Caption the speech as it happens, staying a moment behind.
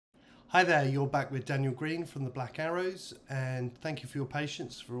Hi there, you're back with Daniel Green from the Black Arrows, and thank you for your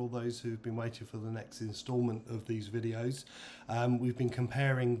patience for all those who've been waiting for the next instalment of these videos. We've been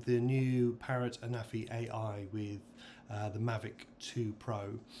comparing the new Parrot Anafi Ai with the Mavic 2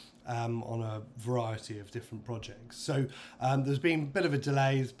 Pro on a variety of different projects. So there's been a bit of a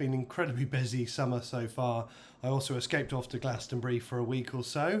delay. It's been incredibly busy summer so far. I also escaped off to Glastonbury for a week or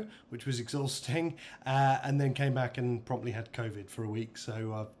so, which was exhausting, and then came back and promptly had COVID for a week.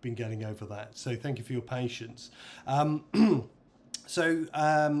 So I've been getting over that. So thank you for your patience. So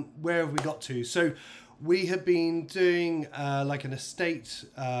where have we got to? So we have been doing like an estate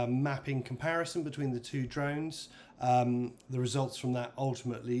mapping comparison between the two drones. The results from that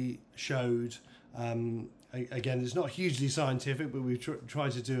ultimately showed, again, it's not hugely scientific, but we've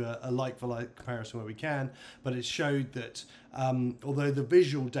tried to do a like-for-like comparison where we can, but it showed that although the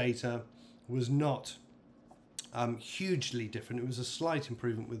visual data was not hugely different, it was a slight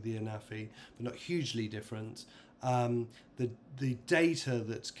improvement with the Anafi, but not hugely different. The data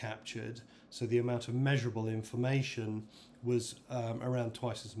that's captured, so the amount of measurable information, was around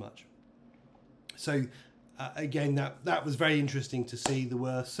twice as much. So again, that was very interesting to see. There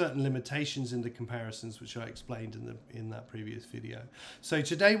were certain limitations in the comparisons, which I explained in that previous video. So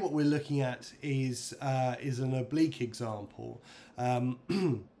today what we're looking at is an oblique example.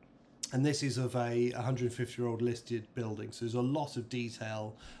 And this is of a 150-year-old listed building. So there's a lot of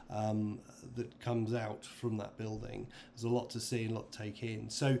detail that comes out from that building. There's a lot to see and a lot to take in.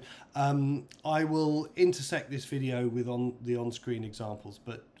 So I will intersect this video with the on-screen examples,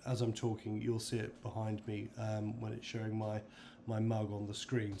 but as I'm talking, you'll see it behind me when it's showing my mug on the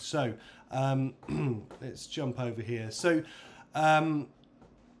screen. So let's jump over here. So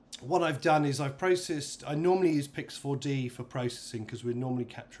what I've done is I've processed, I normally use Pix4D for processing because we're normally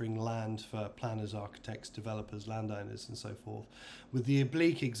capturing land for planners, architects, developers, landowners and so forth. With the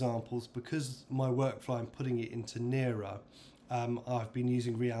oblique examples, because my workflow, I'm putting it into Nearer, I've been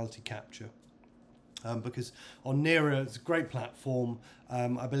using reality capture. Because on Nearer, it's a great platform.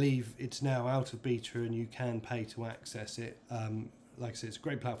 I believe it's now out of beta and you can pay to access it. Like I said, it's a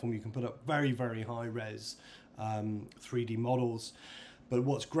great platform. You can put up very, very high res 3D models. But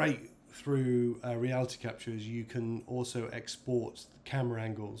what's great through reality capture is you can also export the camera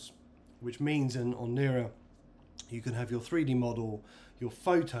angles, which means on Nearer, you can have your 3D model, your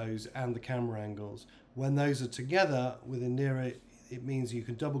photos, and the camera angles. When those are together within Nearer, it means you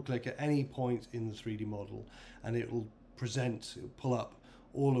can double click at any point in the 3D model and it will pull up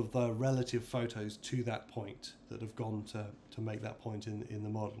all of the relative photos to that point that have gone to make that point in the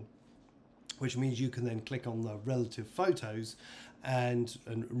model. Which means you can then click on the relative photos and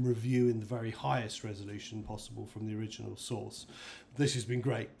review in the very highest resolution possible from the original source. This has been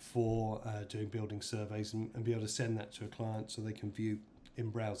great for doing building surveys and be able to send that to a client so they can view in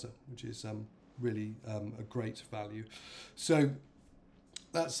browser, which is really a great value. So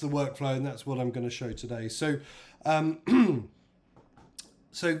that's the workflow, and that's what I'm going to show today. So getting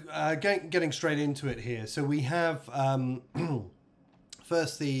straight into it here. So we have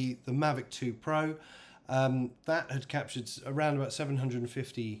first the Mavic 2 Pro. That had captured around about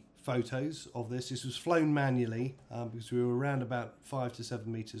 750 photos of this. This was flown manually because we were around about 5 to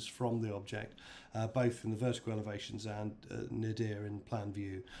 7 meters from the object, both in the vertical elevations and nadir in plan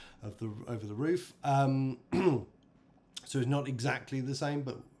view of over the roof. So it's not exactly the same,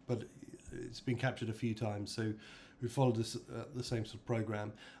 but it's been captured a few times. So we followed this, the same sort of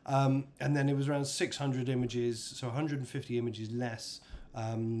program. And then it was around 600 images, so 150 images less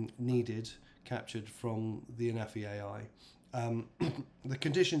needed, captured from the Anafi Ai. The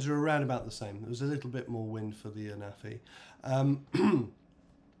conditions are around about the same. There was a little bit more wind for the Anafi.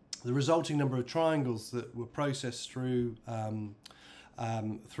 The resulting number of triangles that were processed through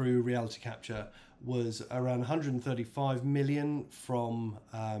reality capture was around 135 million from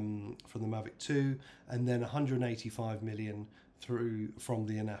the Mavic 2, and then 185 million from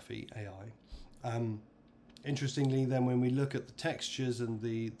the Anafi Ai. Interestingly, then, when we look at the textures and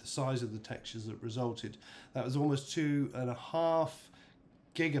the size of the textures that resulted, that was almost 2.5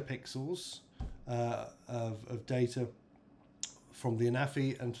 gigapixels of data from the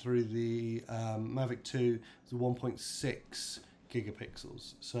Anafi, and through the Mavic 2, it's 1.6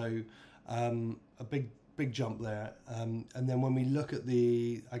 gigapixels. So a big jump there. And then when we look at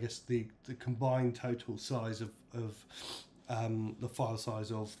the combined total size of the file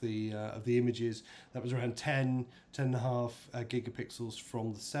size of the images, that was around 10.5 gigapixels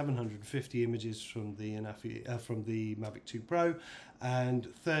from the 750 images from the Anafi, from the Mavic 2 Pro, and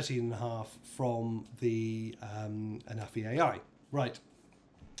 13.5 from the Anafi Ai. Right.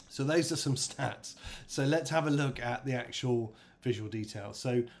 So those are some stats. So let's have a look at the actual visual detail.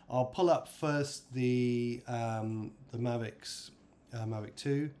 So I'll pull up first the Mavic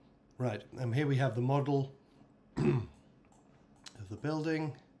 2. Right, and here we have the model of the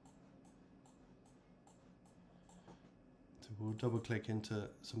building. So we'll double click into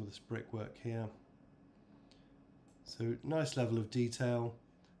some of this brickwork here. So nice level of detail.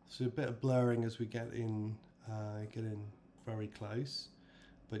 So a bit of blurring as we get in very close,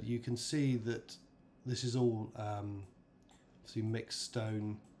 but you can see that this is all obviously mixed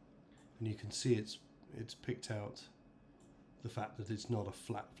stone, and you can see it's picked out the fact that it's not a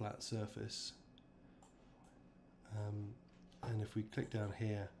flat surface. And if we click down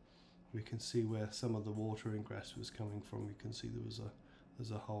here, we can see where some of the water ingress was coming from. You can see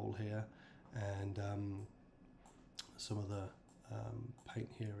there's a hole here, and some of the paint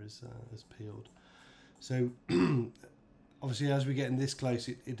here is peeled. So obviously as we get in this close,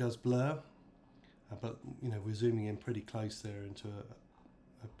 it does blur, but you know, we're zooming in pretty close there into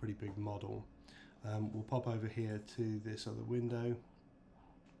a pretty big model. We'll pop over here to this other window.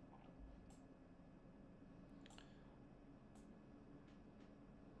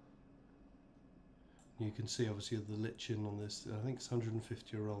 You can see obviously the lichen on this. I think it's a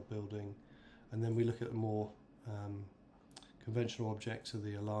 150-year-old building, and then we look at more conventional objects of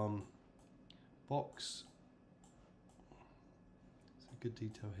the alarm box. It's a good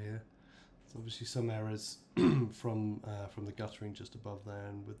detail here. There's obviously some errors from the guttering just above there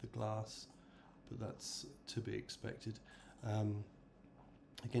and with the glass, but that's to be expected.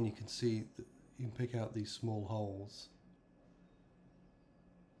 Again, you can see that you can pick out these small holes.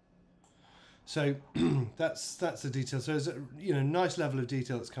 So that's the detail. So there's a nice level of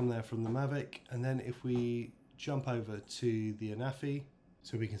detail that's come there from the Mavic. And then if we jump over to the Anafi,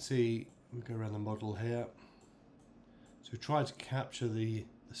 so we can see, we go around the model here. So we try to capture the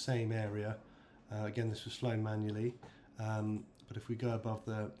same area. Again, this was flown manually, but if we go above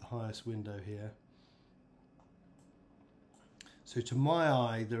the highest window here, so to my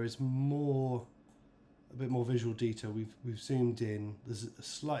eye there is a bit more visual detail. We've zoomed in. There's a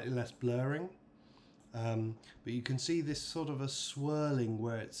slightly less blurring, but you can see this sort of a swirling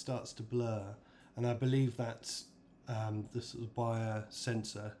where it starts to blur, and I believe that's the sort of buyer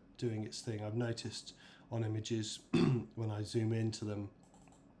sensor doing its thing. I've noticed on images when I zoom into them,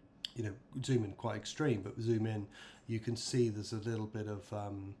 zoom in quite extreme, but zoom in, you can see there's a little bit of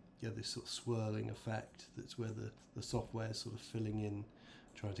this sort of swirling effect. That's where the software is sort of filling in,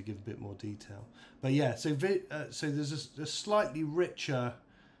 trying to give a bit more detail. But yeah, so there's a slightly richer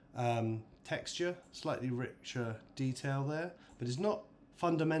texture, slightly richer detail there, but it's not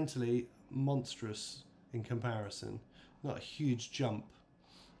fundamentally monstrous in comparison. Not a huge jump.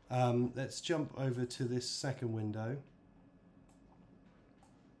 Let's jump over to this second window.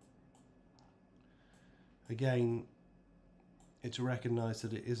 Again, it's to recognise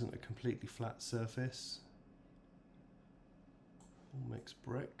that it isn't a completely flat surface. All mixed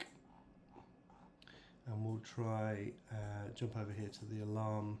brick. And we'll try jump over here to the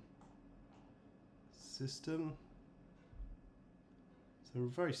alarm system. So we're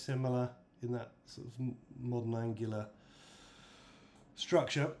very similar in that sort of modern angular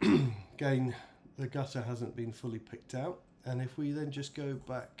structure. Again, the gutter hasn't been fully picked out. And if we then just go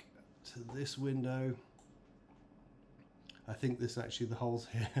back to this window, I think this actually, the holes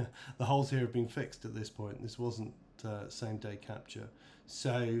here have been fixed at this point. This wasn't same day capture.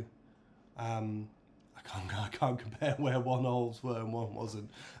 So I can't compare where one holes were and one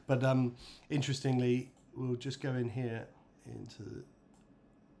wasn't. But interestingly, we'll just go in here into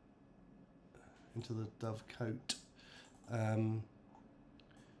the dove coat.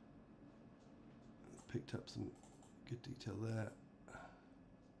 Picked up some good detail there.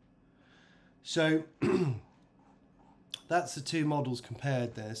 So that's the two models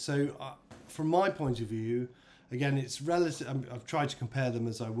compared there. So from my point of view, again, it's relative. I've tried to compare them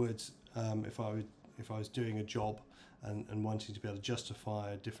as I would if I was doing a job and wanting to be able to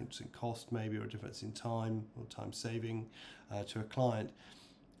justify a difference in cost maybe, or a difference in time or time saving to a client.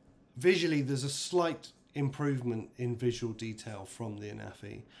 Visually, there's a slight improvement in visual detail from the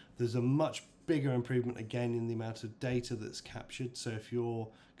Anafi. There's a much bigger improvement again in the amount of data that's captured. So if you're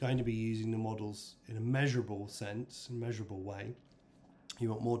going to be using the models in a measurable sense, in a measurable way, you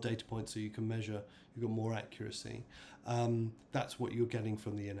want more data points so you can measure, you've got more accuracy. That's what you're getting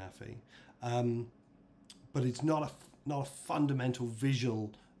from the Anafi. But it's not a fundamental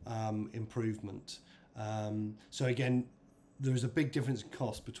visual improvement. So again, there is a big difference in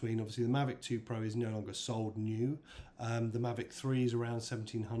cost between, obviously the Mavic 2 Pro is no longer sold new. The Mavic 3 is around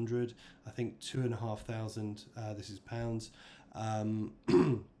 1,700. I think 2,500, this is pounds.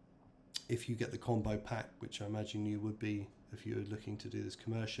 If you get the combo pack, which I imagine you would be if you're looking to do this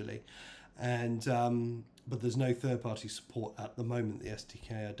commercially. And but there's no third-party support at the moment. The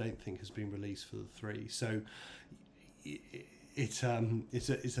SDK, I don't think, has been released for the 3, so it's a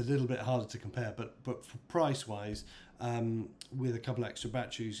little bit harder to compare. But for price-wise, with a couple extra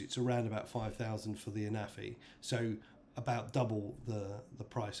batteries, it's around about 5,000 for the Anafi, so about double the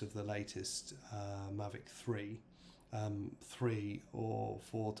price of the latest Mavic 3, 3 or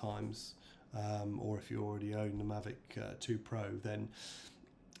 4 times, or if you already own the Mavic 2 Pro, then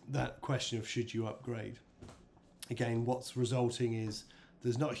that question of should you upgrade. Again, what's resulting is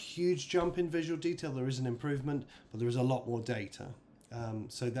there's not a huge jump in visual detail. There is an improvement, but there is a lot more data.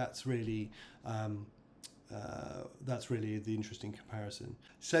 So that's really the interesting comparison.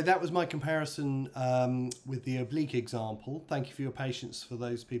 So that was my comparison with the Oblique example. Thank you for your patience for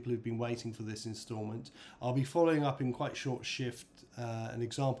those people who've been waiting for this installment. I'll be following up in quite short shift an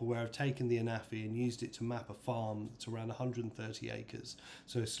example where I've taken the Anafi and used it to map a farm that's around 130 acres.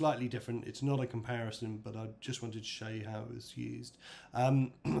 So slightly different. It's not a comparison, but I just wanted to show you how it was used.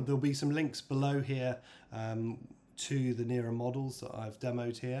 There'll be some links below here to the nearer models that I've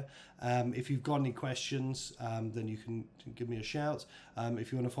demoed here. If you've got any questions, then you can give me a shout.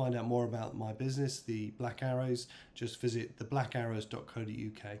 If you want to find out more about my business, the Black Arrows, just visit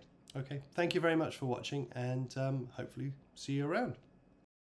theblackarrows.co.uk. Okay, thank you very much for watching, and hopefully see you around.